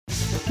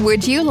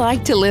Would you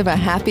like to live a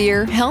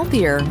happier,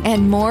 healthier,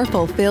 and more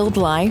fulfilled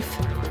life?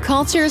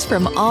 Cultures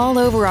from all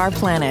over our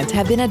planet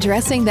have been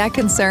addressing that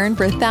concern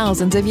for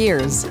thousands of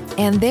years,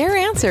 and their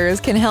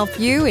answers can help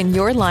you in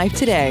your life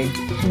today.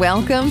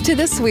 Welcome to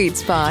The Sweet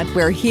Spot,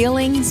 where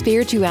healing,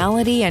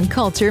 spirituality, and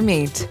culture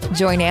meet.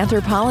 Join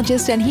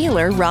anthropologist and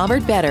healer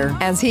Robert Vetter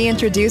as he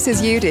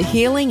introduces you to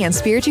healing and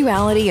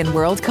spirituality in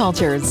world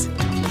cultures.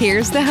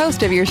 Here's the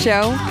host of your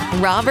show,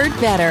 Robert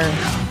Vetter.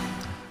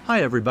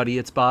 Hi everybody,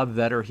 it's Bob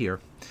Vetter here.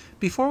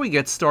 Before we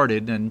get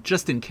started, and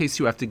just in case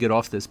you have to get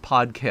off this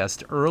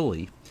podcast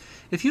early,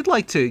 if you'd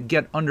like to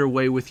get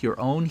underway with your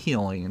own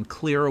healing and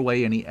clear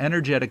away any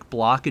energetic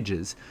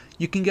blockages,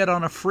 you can get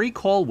on a free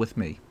call with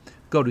me.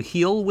 Go to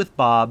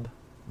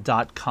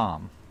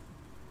healwithbob.com.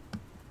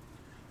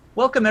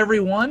 Welcome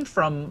everyone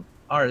from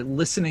our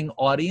listening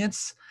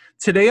audience.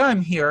 Today I'm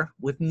here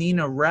with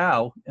Nina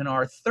Rao in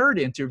our third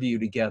interview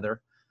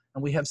together,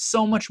 and we have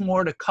so much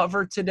more to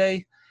cover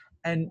today.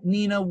 And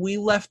Nina, we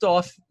left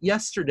off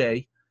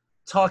yesterday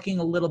talking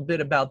a little bit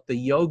about the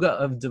yoga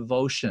of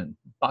devotion,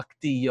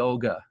 bhakti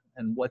yoga,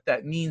 and what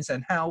that means,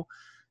 and how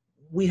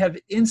we have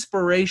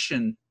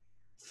inspiration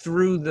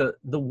through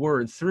the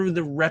word, through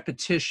the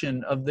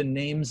repetition of the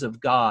names of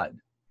God,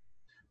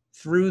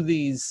 through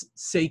these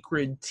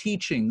sacred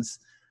teachings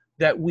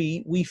that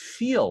we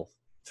feel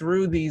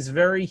through these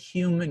very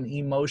human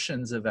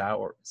emotions of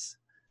ours.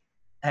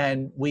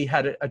 And we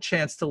had a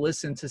chance to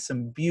listen to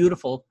some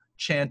beautiful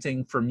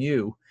chanting from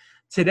you.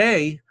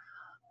 Today,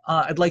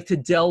 I'd like to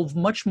delve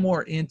much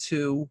more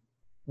into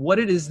what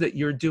it is that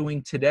you're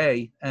doing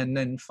today, and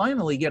then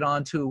finally get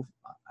on to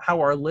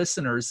how our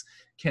listeners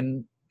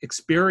can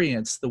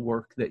experience the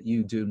work that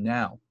you do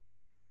now.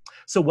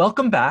 So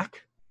welcome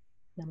back.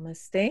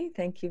 Namaste.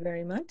 Thank you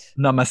very much.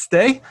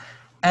 Namaste.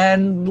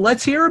 And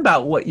let's hear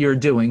about what you're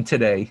doing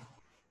today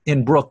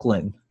in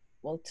Brooklyn.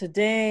 Well,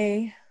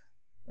 today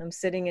I'm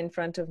sitting in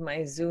front of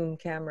my Zoom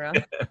camera,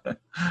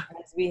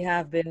 as we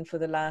have been for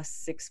the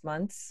last 6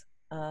 months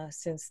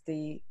since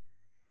the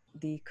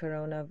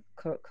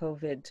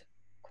COVID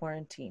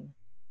quarantine.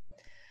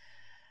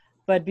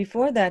 But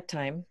before that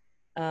time,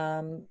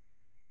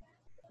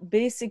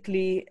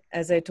 basically,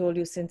 as I told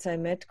you, since I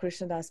met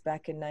Krishnadas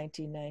back in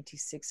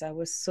 1996, I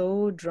was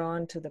so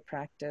drawn to the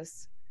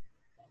practice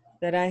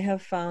that I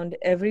have found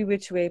every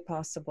which way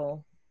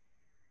possible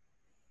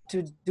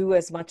to do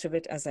as much of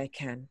it as I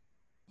can.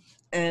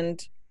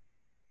 And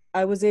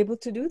I was able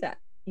to do that.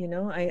 You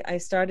know, I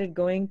started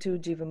going to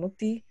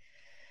Jivamukti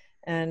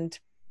and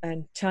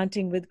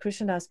chanting with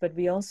Krishnadas, but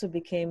we also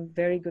became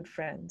very good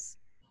friends.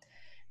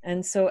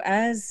 And so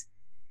as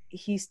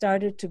he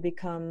started to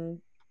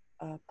become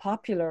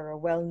popular or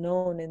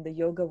well-known in the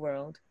yoga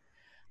world,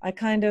 I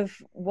kind of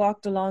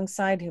walked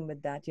alongside him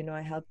with that. You know,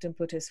 I helped him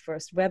put his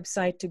first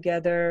website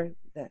together,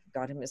 that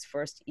got him his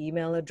first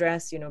email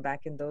address, you know,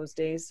 back in those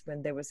days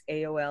when there was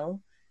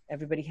AOL.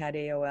 Everybody had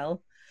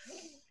AOL.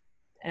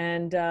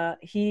 And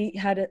he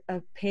had a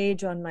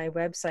page on my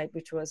website,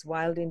 which was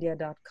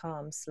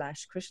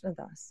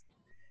wildindia.com/Krishnadas.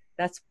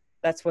 That's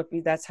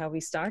how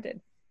we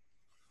started.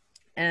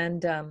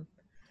 And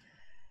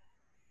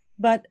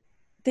but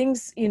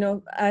things, you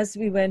know, as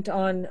we went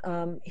on,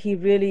 he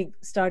really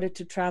started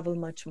to travel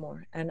much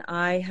more. And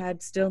I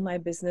had still my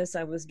business.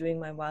 I was doing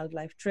my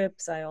wildlife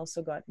trips. I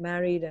also got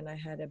married and I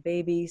had a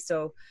baby.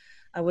 So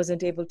I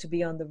wasn't able to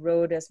be on the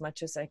road as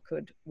much as I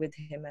could with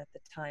him at the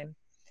time.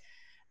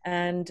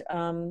 And,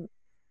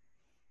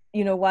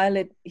 you know, while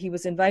he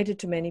was invited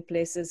to many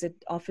places, it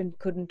often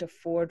couldn't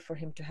afford for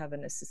him to have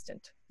an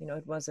assistant. You know,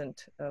 it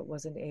wasn't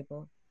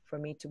able for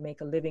me to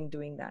make a living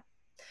doing that.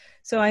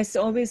 So I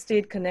always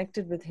stayed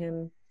connected with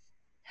him,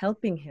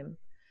 helping him.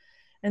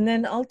 And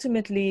then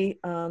ultimately,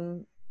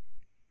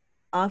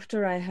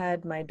 after I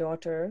had my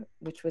daughter,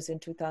 which was in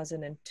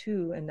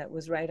 2002, and that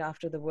was right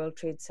after the World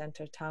Trade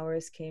Center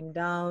towers came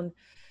down,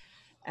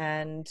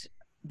 and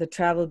the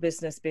travel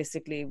business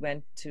basically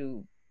went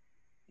to,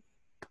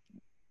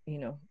 you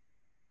know,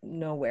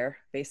 nowhere,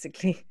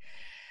 basically.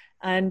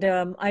 And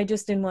I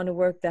just didn't want to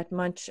work that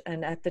much.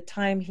 And at the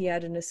time, he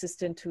had an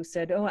assistant who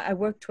said, oh, I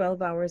work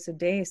 12 hours a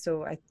day.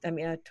 So I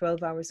mean,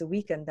 12 hours a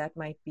week, and that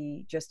might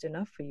be just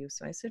enough for you.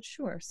 So I said,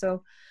 sure.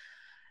 So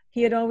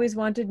he had always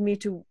wanted me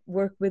to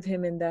work with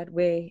him in that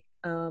way.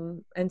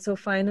 And so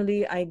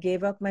finally, I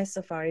gave up my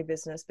safari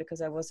business because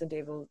I wasn't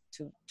able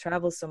to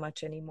travel so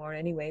much anymore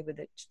anyway with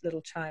a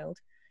little child.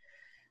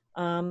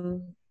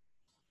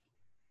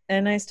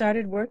 And I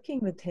started working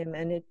with him,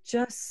 and it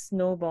just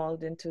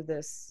snowballed into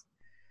this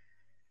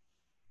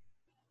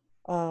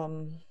a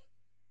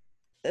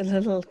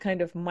little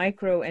kind of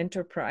micro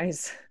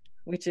enterprise,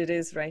 which it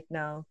is right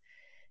now.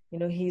 You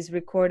know, he's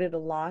recorded a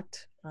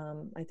lot.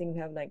 I think we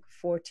have like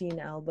 14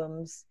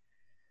 albums.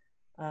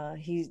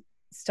 He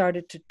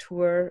started to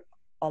tour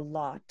a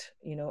lot,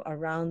 you know,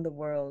 around the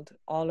world,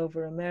 all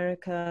over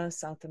America,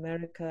 South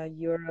America,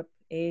 Europe,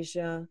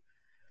 Asia.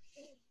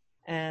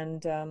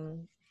 And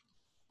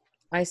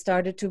I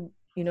started to,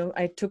 you know,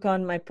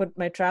 put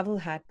my travel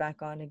hat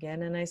back on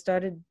again, and I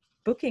started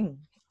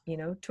booking, you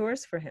know,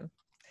 tours for him.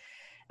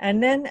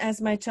 And then as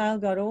my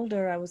child got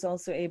older, I was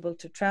also able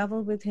to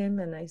travel with him.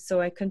 And so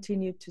I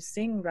continued to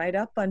sing right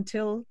up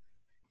until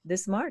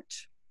this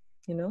March,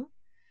 you know.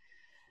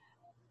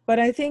 But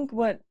I think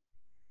what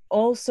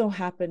also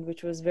happened,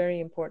 which was very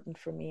important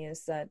for me,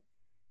 is that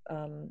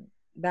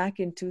back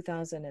in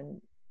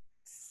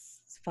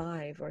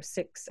 2005 or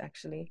 6,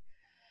 actually,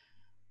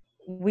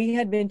 we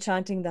had been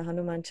chanting the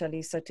Hanuman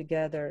Chalisa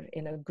together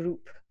in a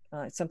group.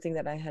 It's something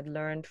that I had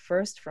learned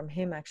first from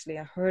him, actually.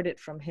 I heard it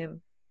from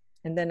him.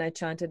 And then I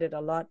chanted it a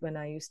lot when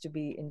I used to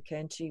be in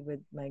Kenchi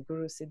with my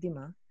Guru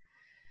Siddhima.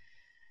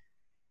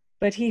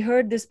 But he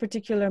heard this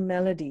particular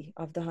melody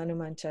of the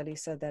Hanuman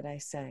Chalisa that I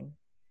sang.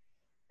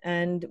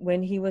 And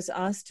when he was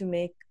asked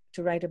to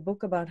write a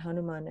book about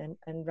Hanuman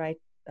and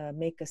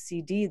make a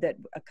CD that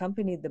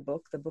accompanied the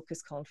book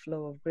is called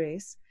Flow of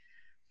Grace,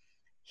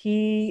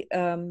 he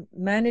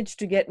managed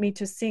to get me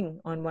to sing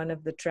on one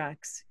of the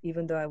tracks.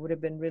 Even though I would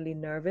have been really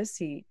nervous,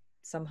 he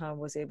somehow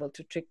was able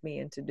to trick me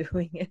into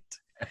doing it.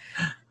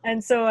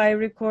 And so I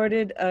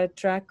recorded a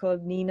track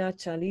called Nina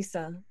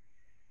Chalisa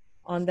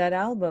on that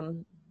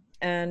album.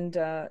 And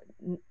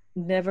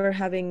never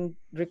having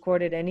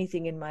recorded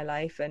anything in my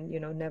life, and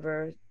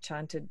never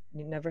chanted,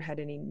 never had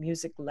any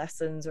music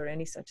lessons or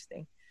any such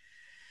thing,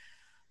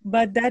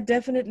 but that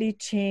definitely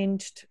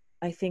changed,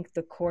 I think,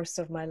 the course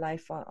of my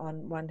life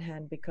on one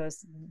hand,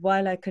 because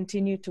while I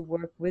continued to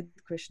work with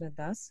Krishna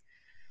Das,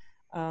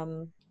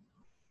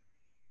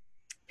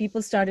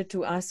 people started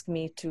to ask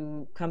me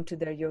to come to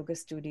their yoga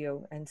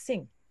studio and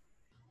sing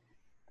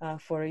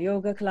for a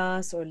yoga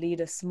class or lead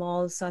a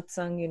small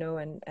satsang,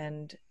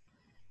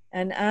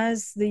 and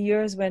as the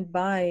years went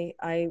by,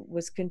 I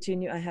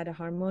had a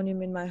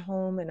harmonium in my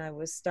home, and I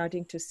was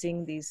starting to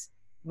sing these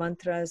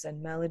mantras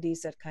and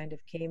melodies that kind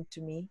of came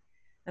to me,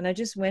 and I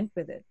just went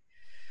with it.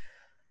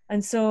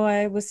 And so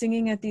I was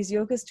singing at these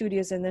yoga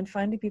studios, and then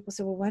finally people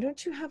said, well, why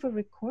don't you have a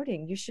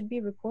recording? You should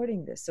be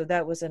recording this. So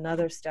that was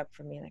another step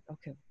for me, like,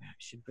 okay, I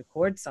should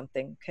record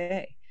something.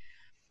 Okay.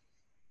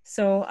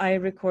 So I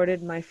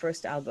recorded my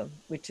first album,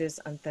 which is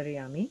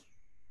Antaryami.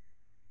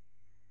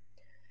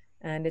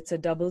 And it's a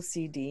double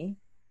CD.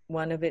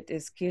 One of it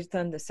is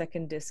Kirtan. The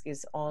second disc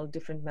is all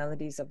different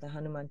melodies of the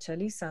Hanuman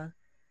Chalisa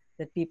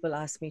that people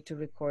asked me to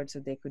record so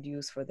they could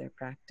use for their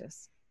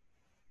practice.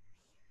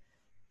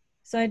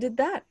 So I did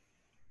that.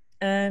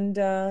 And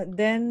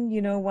then,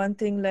 one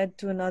thing led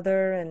to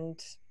another, and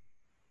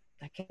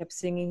I kept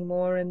singing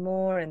more and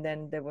more, and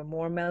then there were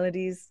more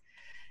melodies.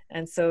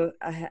 And so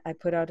I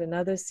put out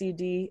another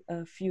CD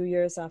a few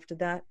years after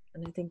that.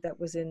 And I think that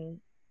was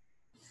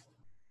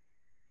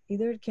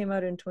either it came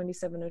out in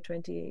 2017 or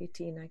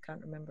 2018. I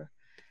can't remember.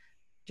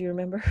 Do you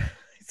remember?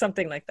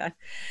 Something like that.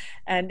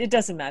 And it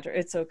doesn't matter.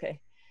 It's okay.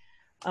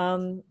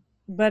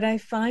 But I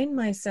find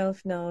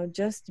myself now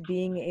just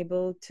being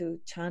able to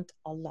chant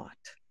a lot.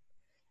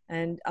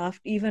 And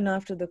even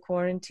after the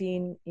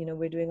quarantine,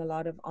 we're doing a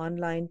lot of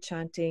online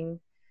chanting.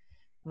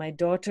 My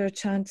daughter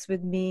chants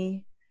with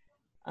me.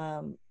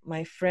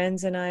 My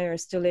friends and I are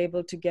still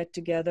able to get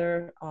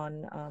together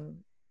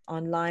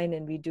online,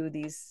 and we do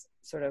these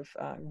sort of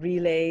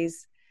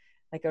relays,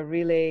 like a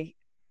relay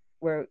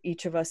where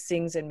each of us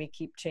sings and we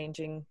keep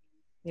changing,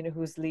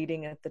 who's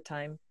leading at the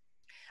time.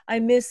 I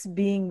miss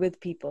being with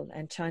people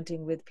and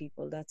chanting with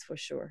people, that's for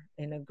sure,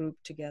 in a group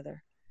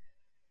together.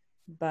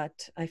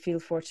 But I feel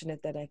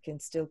fortunate that I can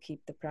still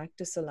keep the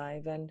practice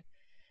alive. And,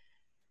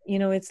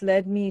 it's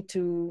led me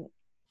to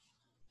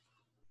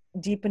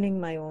deepening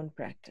my own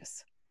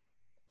practice.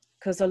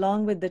 Because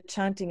along with the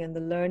chanting and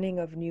the learning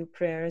of new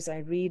prayers, I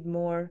read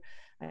more,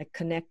 I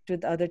connect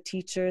with other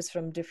teachers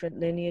from different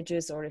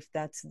lineages, or if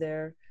that's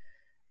their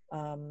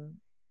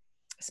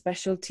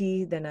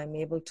specialty, then I'm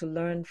able to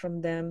learn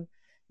from them,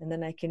 and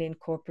then I can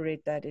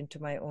incorporate that into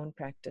my own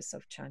practice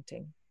of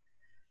chanting.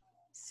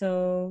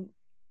 So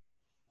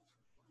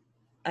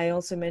I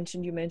also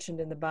you mentioned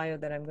in the bio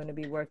that I'm going to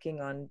be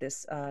working on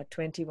this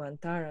 21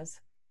 taras.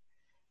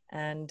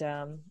 And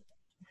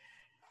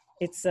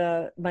it's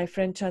my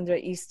friend Chandra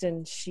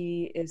Easton.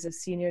 She is a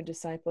senior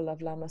disciple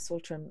of Lama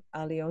Tsultrim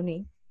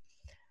Allione.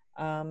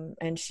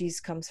 And she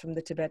comes from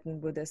the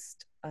Tibetan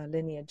Buddhist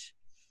lineage.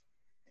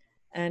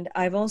 And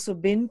I've also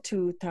been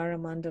to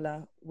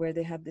Taramandala, where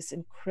they have this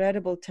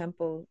incredible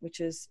temple, which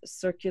is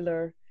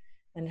circular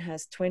and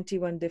has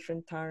 21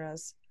 different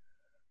taras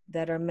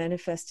that are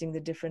manifesting the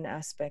different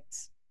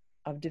aspects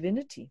of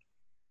divinity.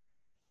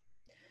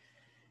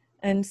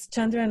 And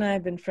Chandra and I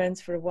have been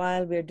friends for a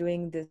while. We're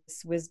doing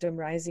this Wisdom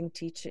Rising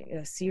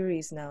teaching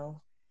series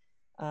now,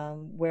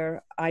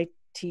 where I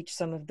teach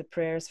some of the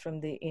prayers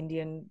from the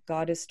Indian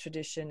goddess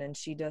tradition, and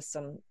she does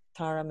some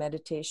Tara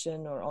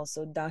meditation, or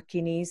also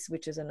Dakinis,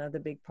 which is another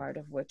big part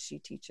of what she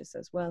teaches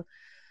as well.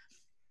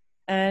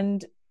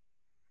 And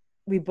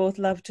we both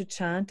love to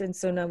chant, and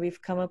so now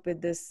we've come up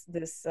with this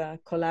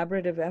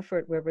collaborative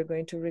effort where we're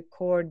going to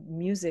record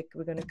music.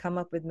 We're going to come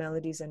up with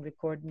melodies and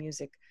record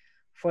music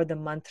for the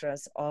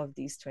mantras of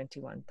these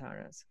 21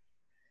 taras.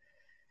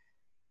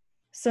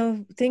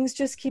 So things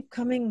just keep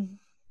coming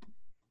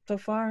so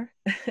far.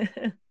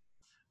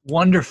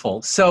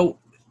 Wonderful. So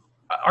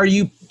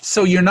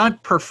so you're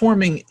not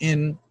performing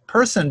in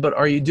person, but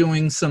are you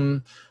doing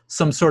some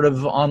sort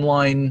of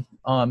online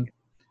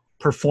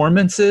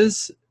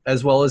performances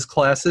as well as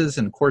classes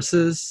and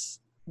courses?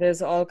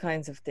 There's all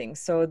kinds of things.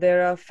 So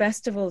there are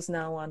festivals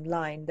now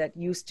online that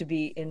used to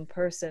be in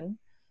person.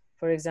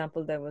 For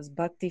example, there was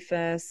Bhakti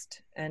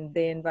Fest, and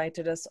they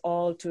invited us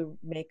all to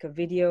make a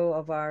video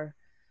of our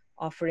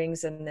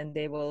offerings, and then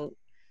they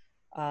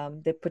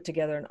put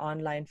together an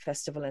online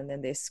festival, and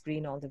then they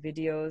screen all the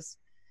videos.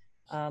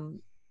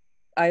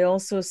 I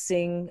also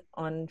sing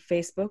on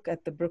Facebook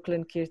at the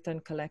Brooklyn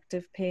Kirtan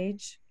Collective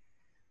page,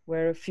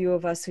 where a few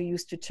of us who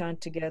used to chant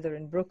together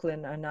in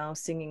Brooklyn are now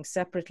singing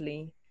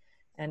separately,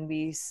 and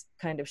we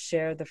kind of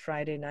share the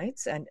Friday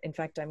nights. And in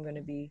fact, I'm going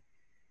to be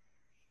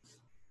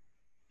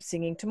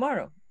singing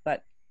tomorrow,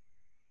 but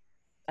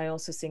I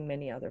also sing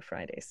many other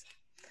Fridays.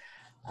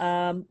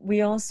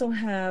 We also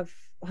have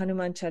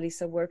Hanuman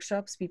Chalisa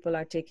workshops. People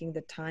are taking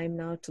the time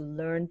now to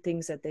learn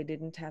things that they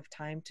didn't have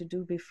time to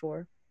do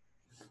before.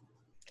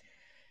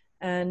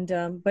 And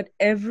but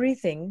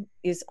everything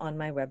is on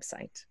my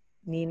website,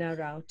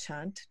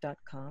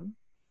 ninaraochant.com.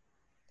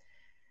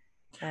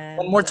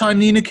 One more time,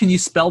 Nina, can you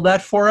spell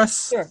that for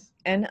us? Sure.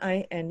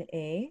 Nina,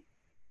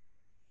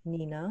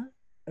 Nina,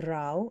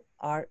 Rao,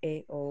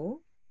 Rao,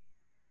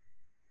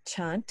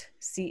 chant,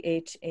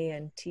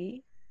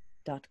 CHANT.com.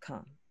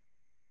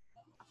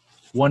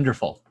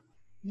 Wonderful.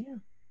 Yeah.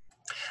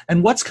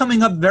 And what's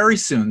coming up very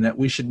soon that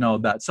we should know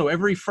about? So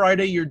every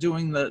Friday you're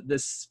doing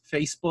this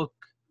Facebook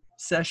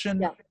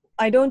session? Yeah.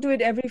 I don't do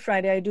it every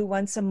Friday. I do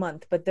once a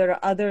month, but there are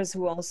others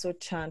who also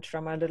chant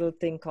from our little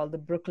thing called the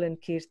Brooklyn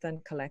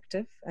Kirtan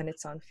Collective, and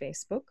it's on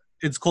Facebook.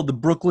 It's called the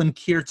Brooklyn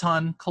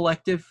Kirtan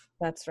Collective?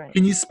 That's right.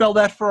 Can you spell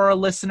that for our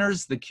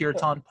listeners, the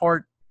Kirtan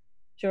part?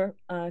 Sure.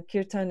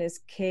 Kirtan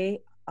is Kirtan.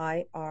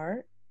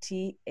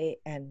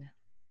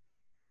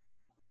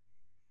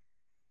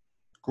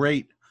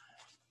 Great.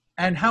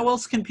 And how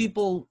else can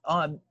people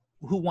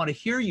who want to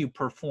hear you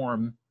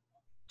perform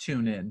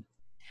tune in?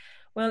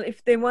 Well,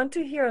 if they want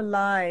to hear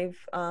live,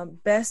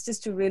 best is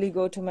to really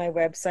go to my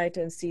website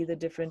and see the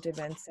different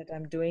events that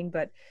I'm doing.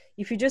 But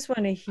if you just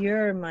want to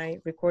hear my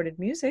recorded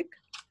music,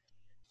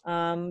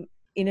 in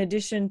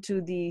addition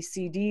to the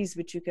CDs,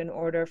 which you can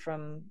order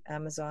from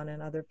Amazon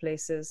and other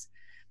places,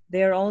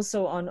 they're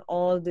also on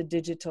all the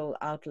digital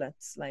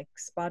outlets like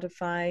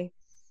Spotify,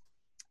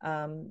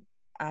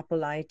 Apple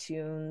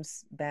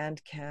iTunes,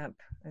 Bandcamp,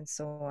 and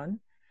so on.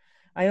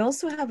 I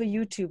also have a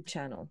YouTube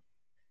channel.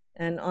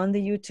 And on the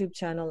YouTube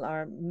channel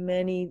are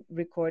many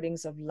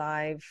recordings of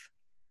live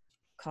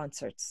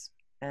concerts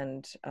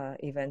and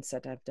events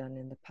that I've done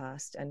in the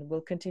past and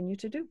will continue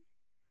to do.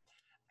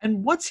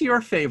 And what's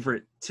your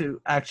favorite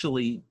to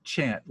actually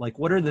chant? Like,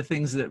 what are the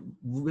things that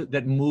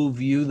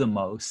move you the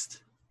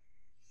most?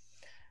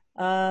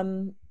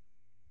 I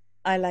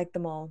like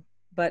them all,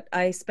 but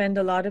I spend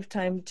a lot of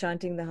time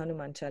chanting the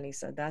Hanuman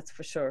Chalisa, that's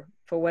for sure.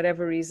 For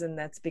whatever reason,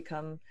 that's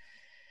become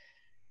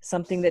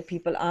something that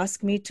people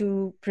ask me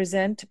to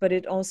present, but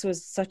it also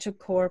is such a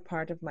core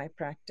part of my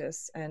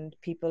practice and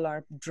people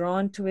are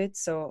drawn to it.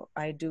 So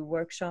I do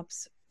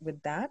workshops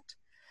with that.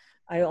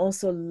 I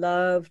also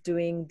love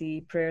doing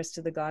the prayers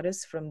to the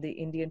goddess from the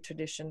Indian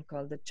tradition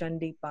called the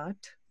Chandi Path,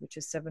 which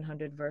is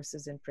 700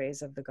 verses in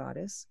praise of the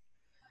goddess.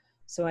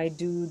 So I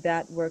do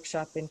that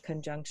workshop in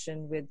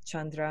conjunction with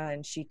Chandra,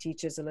 and she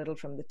teaches a little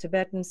from the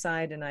Tibetan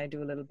side and I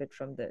do a little bit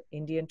from the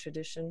Indian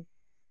tradition.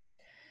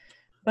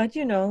 But,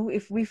 you know,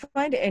 if we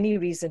find any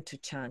reason to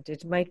chant,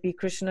 it might be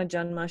Krishna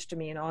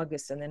Janmashtami in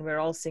August, and then we're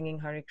all singing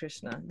Hare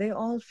Krishna. They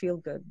all feel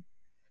good.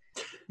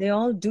 They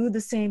all do the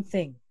same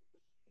thing,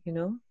 you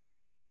know?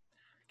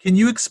 Can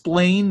you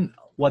explain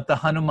what the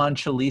Hanuman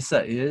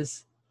Chalisa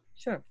is?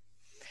 Sure.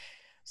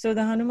 So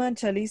the Hanuman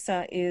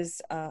Chalisa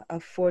is a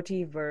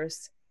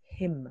 40-verse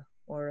hymn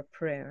or a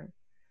prayer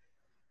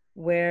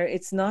where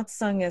it's not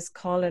sung as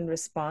call and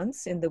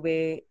response in the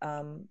way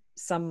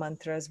some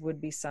mantras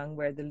would be sung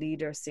where the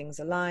leader sings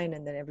a line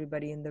and then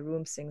everybody in the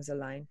room sings a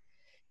line.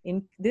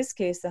 In this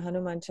case, the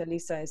Hanuman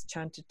Chalisa is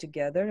chanted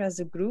together as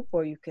a group,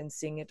 or you can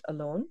sing it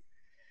alone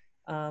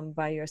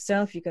by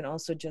yourself. You can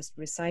also just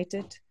recite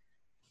it.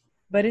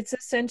 But it's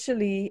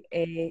essentially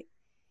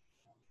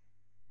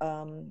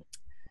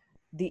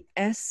the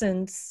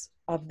essence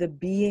of the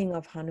being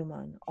of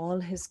Hanuman, all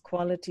his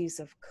qualities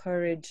of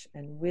courage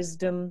and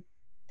wisdom,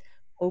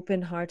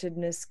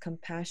 open-heartedness,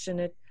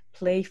 compassionate,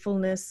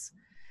 playfulness,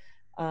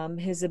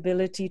 his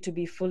ability to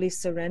be fully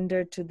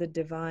surrendered to the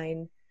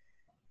divine,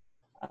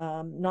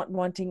 not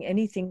wanting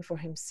anything for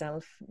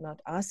himself, not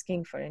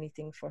asking for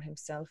anything for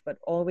himself, but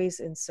always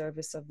in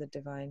service of the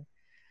divine.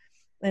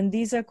 And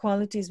these are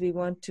qualities we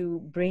want to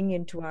bring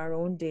into our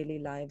own daily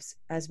lives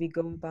as we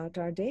go about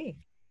our day.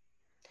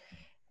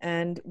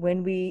 And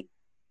when we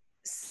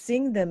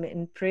sing them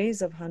in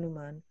praise of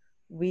Hanuman,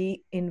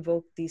 we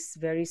invoke these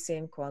very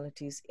same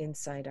qualities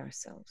inside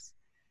ourselves.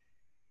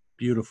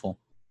 Beautiful.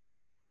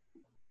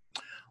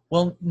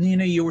 Well,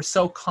 Nina, you were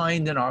so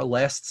kind in our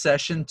last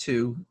session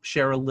to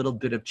share a little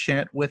bit of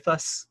chant with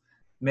us.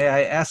 May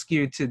I ask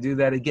you to do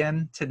that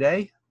again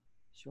today?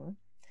 Sure.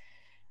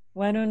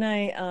 Why don't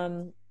I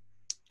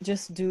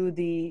just do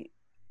the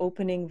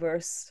opening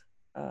verse,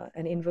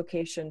 an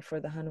invocation for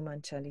the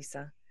Hanuman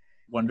Chalisa.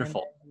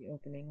 Wonderful. The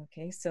opening,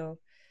 okay? So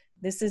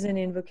this is an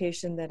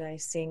invocation that I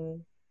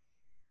sing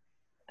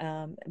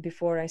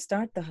before I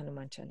start the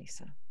Hanuman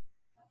Chalisa.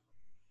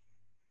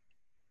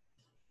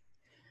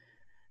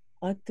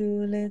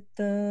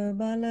 Atulita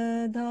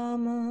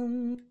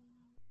baladhamam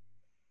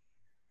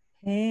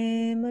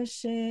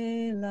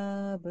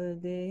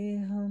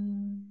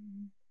hemashelabadeham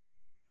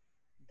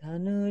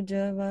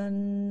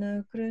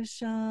dhanujavanna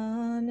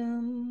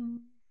krishanam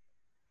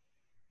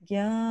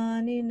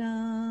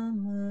jnaninam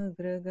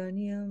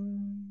agraganyam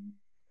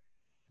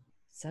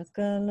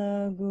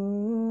sakala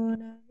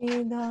guna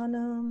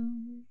nidhanam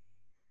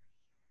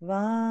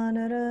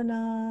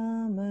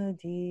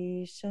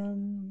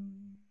vanaranamadhisham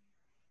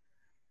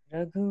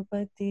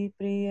Raghupati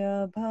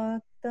Priya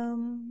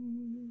Bhaktam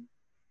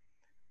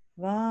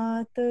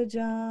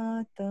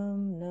Vatajatam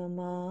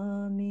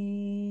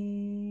Namami.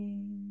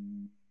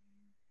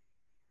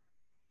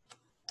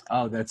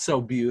 Oh, that's so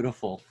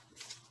beautiful.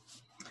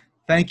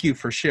 Thank you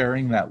for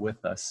sharing that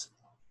with us.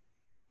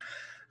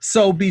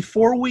 So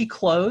before we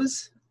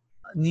close,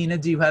 Nina,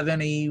 do you have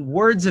any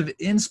words of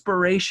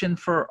inspiration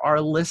for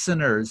our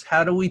listeners?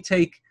 How do we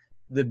take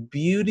the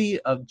beauty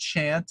of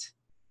chant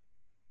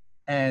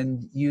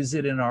and use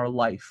it in our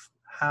life?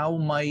 How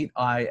might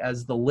I,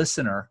 as the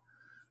listener,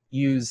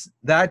 use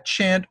that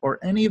chant or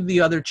any of the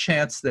other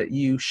chants that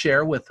you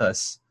share with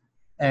us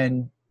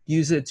and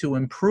use it to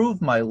improve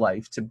my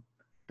life, to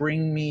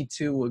bring me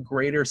to a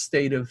greater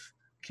state of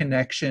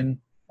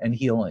connection and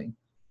healing?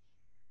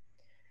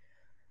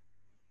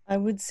 I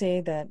would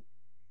say that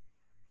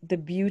the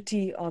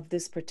beauty of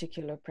this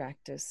particular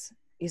practice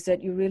is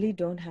that you really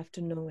don't have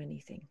to know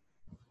anything.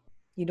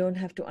 You don't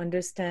have to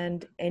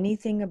understand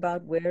anything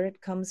about where it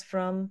comes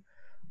from,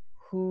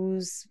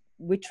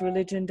 which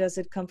religion does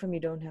it come from. You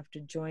don't have to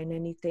join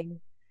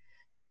anything.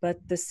 But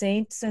the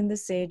saints and the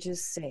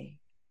sages say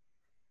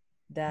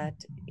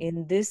that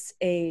in this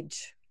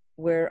age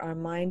where our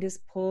mind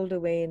is pulled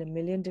away in a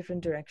million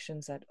different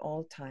directions at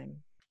all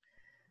time,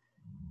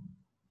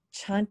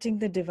 chanting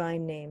the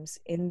divine names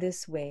in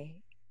this way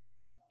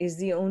is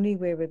the only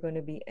way we're going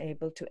to be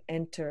able to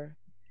enter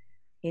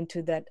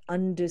into that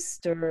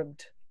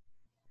undisturbed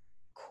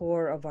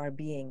core of our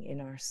being in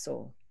our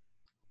soul.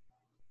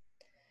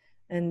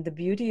 And the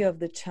beauty of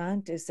the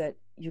chant is that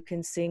you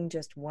can sing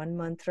just one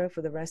mantra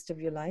for the rest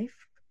of your life,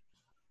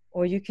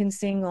 or you can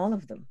sing all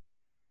of them.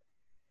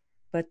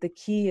 But the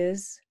key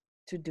is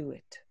to do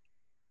it.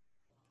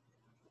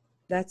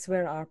 That's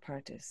where our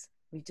part is.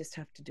 We just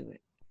have to do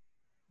it.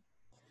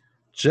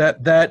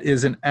 Jet, that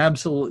is an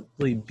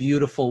absolutely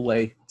beautiful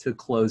way to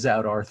close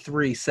out our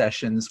 3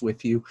 sessions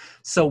with you.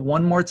 So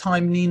one more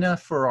time, Nina,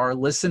 for our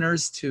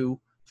listeners to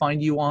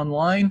find you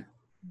online.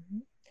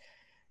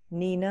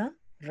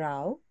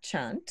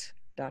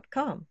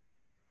 NinaRaoChant.com.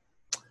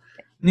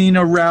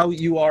 Nina Rao,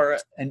 you are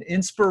an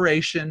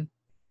inspiration.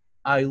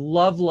 I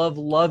love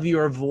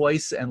your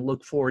voice and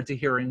look forward to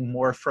hearing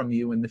more from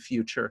you in the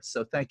future.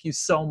 So thank you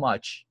so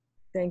much.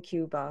 Thank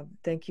you, Bob.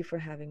 Thank you for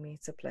having me.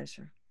 It's a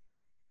pleasure.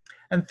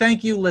 And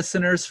thank you,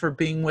 listeners, for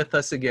being with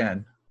us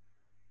again.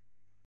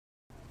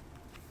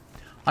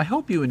 I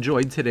hope you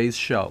enjoyed today's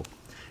show.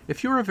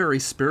 If you're a very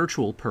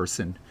spiritual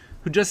person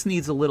who just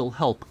needs a little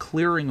help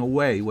clearing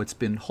away what's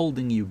been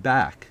holding you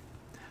back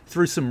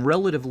through some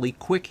relatively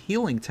quick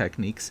healing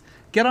techniques,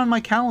 get on my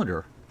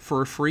calendar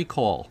for a free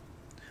call.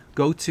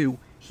 Go to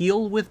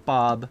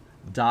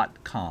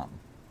healwithbob.com.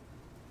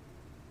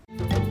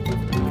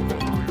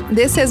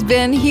 This has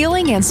been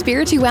Healing and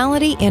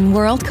Spirituality in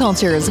World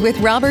Cultures with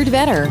Robert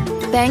Vetter.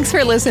 Thanks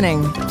for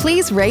listening.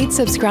 Please rate,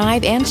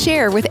 subscribe, and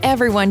share with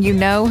everyone you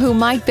know who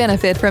might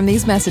benefit from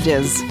these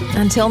messages.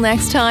 Until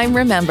next time,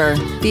 remember,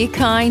 be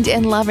kind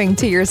and loving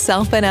to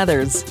yourself and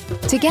others.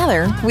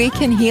 Together, we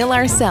can heal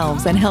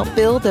ourselves and help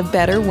build a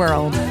better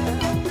world.